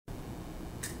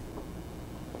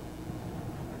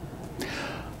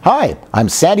Hi, I'm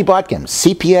Sandy Botkin,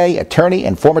 CPA, attorney,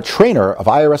 and former trainer of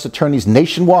IRS attorneys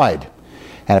nationwide.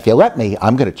 And if you let me,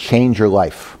 I'm going to change your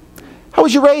life. How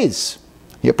was your raise?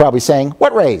 You're probably saying,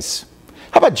 what raise?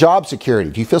 How about job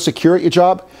security? Do you feel secure at your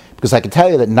job? Because I can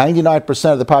tell you that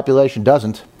 99% of the population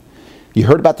doesn't. You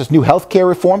heard about this new healthcare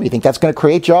reform? You think that's going to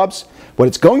create jobs? What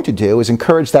it's going to do is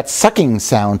encourage that sucking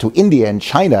sound to India and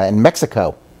China and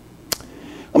Mexico.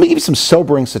 Let me give you some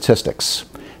sobering statistics.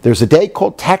 There's a day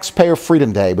called Taxpayer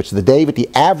Freedom Day, which is the day that the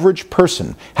average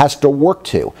person has to work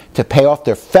to pay off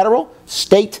their federal,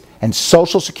 state, and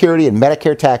Social Security and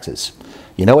Medicare taxes.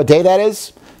 You know what day that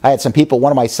is? I had some people at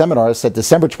one of my seminars said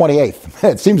December 28th.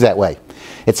 It seems that way.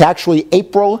 It's actually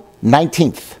April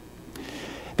 19th.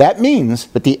 That means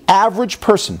that the average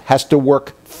person has to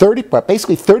work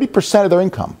basically 30% of their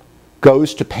income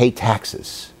goes to pay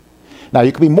taxes. Now,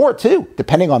 you could be more too,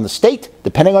 depending on the state,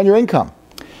 depending on your income.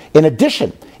 In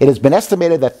addition, it has been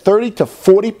estimated that 30 to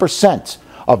 40%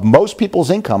 of most people's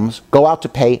incomes go out to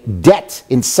pay debt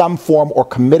in some form or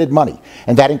committed money.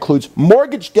 And that includes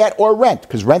mortgage debt or rent,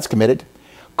 because rent's committed,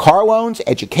 car loans,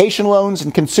 education loans,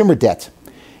 and consumer debt.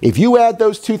 If you add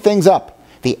those two things up,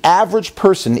 the average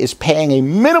person is paying a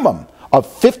minimum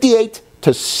of 58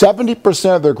 to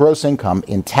 70% of their gross income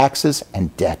in taxes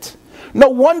and debt. No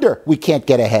wonder we can't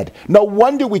get ahead. No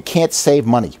wonder we can't save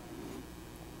money.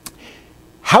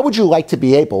 How would you like to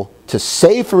be able to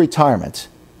save for retirement,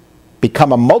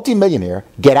 become a multimillionaire,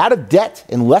 get out of debt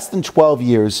in less than 12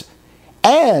 years,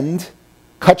 and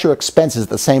cut your expenses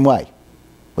the same way?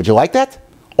 Would you like that?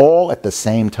 All at the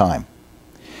same time.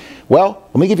 Well,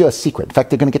 let me give you a secret. In fact,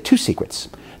 they're going to get two secrets.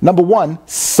 Number one,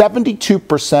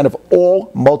 72% of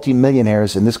all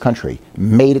multimillionaires in this country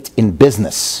made it in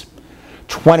business.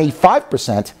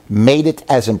 25% made it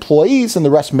as employees, and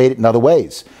the rest made it in other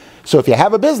ways. So if you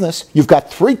have a business, you've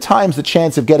got 3 times the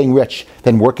chance of getting rich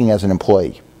than working as an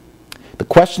employee. The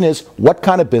question is, what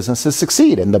kind of businesses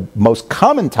succeed? And the most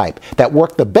common type that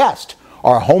work the best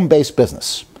are home-based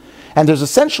business. And there's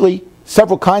essentially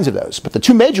several kinds of those, but the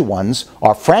two major ones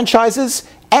are franchises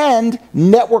and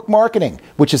network marketing,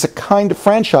 which is a kind of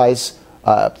franchise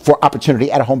for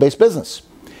opportunity at a home-based business.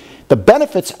 The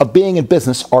benefits of being in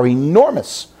business are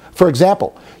enormous. For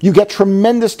example, you get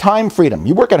tremendous time freedom.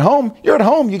 You work at home, you're at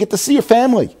home, you get to see your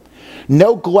family.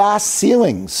 No glass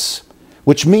ceilings,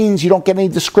 which means you don't get any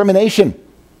discrimination.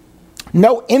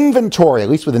 No inventory, at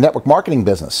least with the network marketing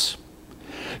business.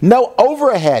 No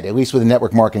overhead, at least with the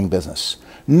network marketing business.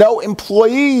 No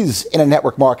employees in a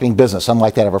network marketing business,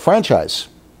 unlike that of a franchise.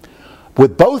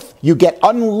 With both, you get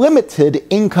unlimited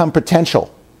income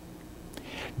potential.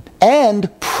 And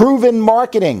proven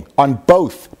marketing on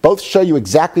both. Both show you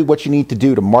exactly what you need to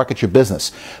do to market your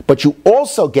business. But you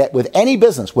also get, with any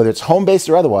business, whether it's home-based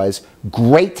or otherwise,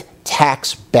 great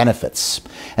tax benefits.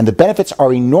 And the benefits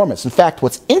are enormous. In fact,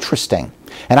 what's interesting,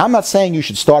 and I'm not saying you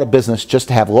should start a business just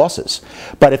to have losses,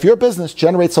 but if your business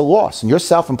generates a loss and you're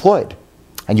self-employed,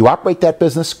 and you operate that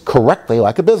business correctly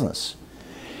like a business,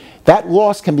 that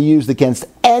loss can be used against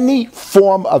any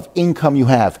form of income you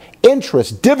have.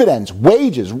 Interest, dividends,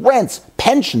 wages, rents,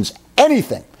 pensions,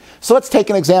 anything. So let's take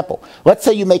an example. Let's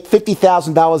say you make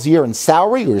 $50,000 a year in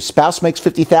salary, or your spouse makes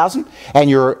 $50,000, and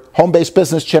your home-based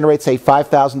business generates a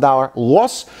 $5,000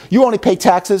 loss. You only pay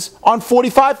taxes on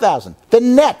 $45,000, the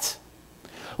net.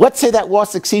 Let's say that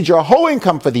loss exceeds your whole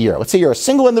income for the year. Let's say you're a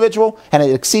single individual and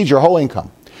it exceeds your whole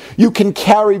income. You can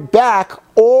carry back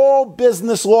all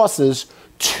business losses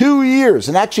 2 years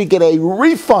and actually get a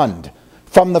refund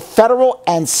from the federal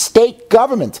and state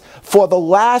government for the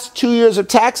last 2 years of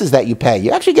taxes that you pay.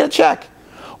 You actually get a check.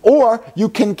 Or you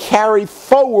can carry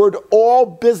forward all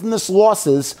business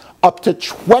losses up to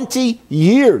 20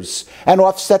 years and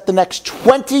offset the next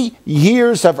 20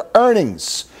 years of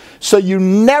earnings. So you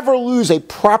never lose a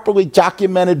properly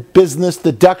documented business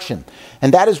deduction.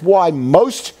 And that is why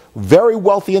most very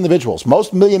wealthy individuals,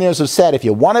 most millionaires have said, if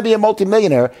you want to be a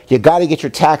multimillionaire, you got to get your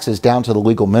taxes down to the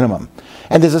legal minimum.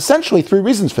 And there's essentially 3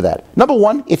 reasons for that. Number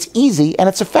one, it's easy and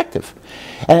it's effective.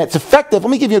 And it's effective,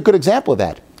 let me give you a good example of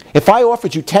that. If I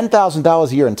offered you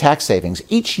 $10,000 a year in tax savings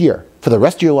each year for the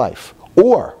rest of your life,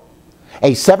 or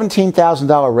a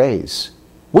 $17,000 raise,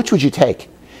 which would you take?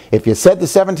 If you said the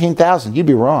 $17,000, you'd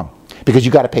be wrong. Because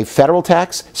you got to pay federal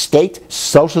tax, state,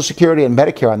 Social Security, and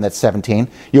Medicare on that 17,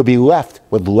 you'll be left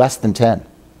with less than 10.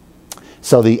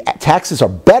 So the taxes are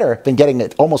better than getting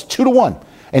it almost 2 to 1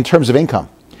 in terms of income.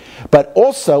 But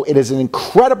also, it is an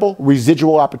incredible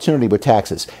residual opportunity with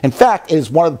taxes. In fact, it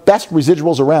is one of the best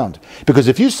residuals around. Because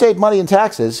if you save money in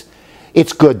taxes,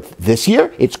 it's good this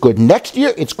year, it's good next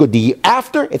year, it's good the year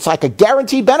after. It's like a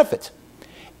guaranteed benefit.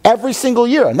 every single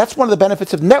year. And that's one of the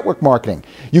benefits of network marketing.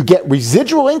 You get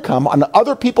residual income on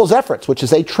other people's efforts, which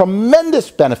is a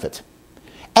tremendous benefit.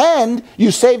 And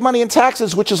you save money in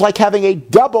taxes, which is like having a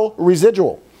double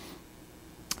residual.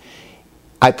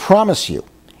 I promise you,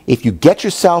 if you get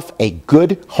yourself a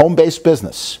good home-based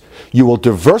business, you will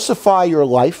diversify your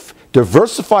life,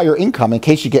 diversify your income in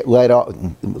case you get laid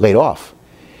off.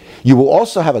 You will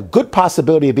also have a good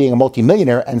possibility of being a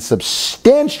multimillionaire and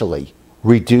substantially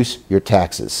reduce your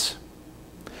taxes.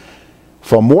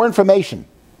 For more information,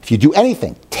 if you do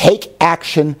anything, take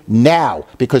action now,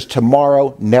 because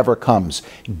tomorrow never comes.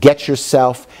 Get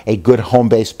yourself a good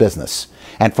home-based business.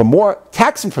 And for more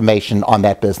tax information on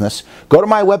that business, go to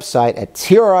my website at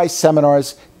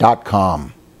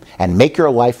triseminars.com and make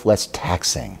your life less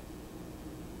taxing.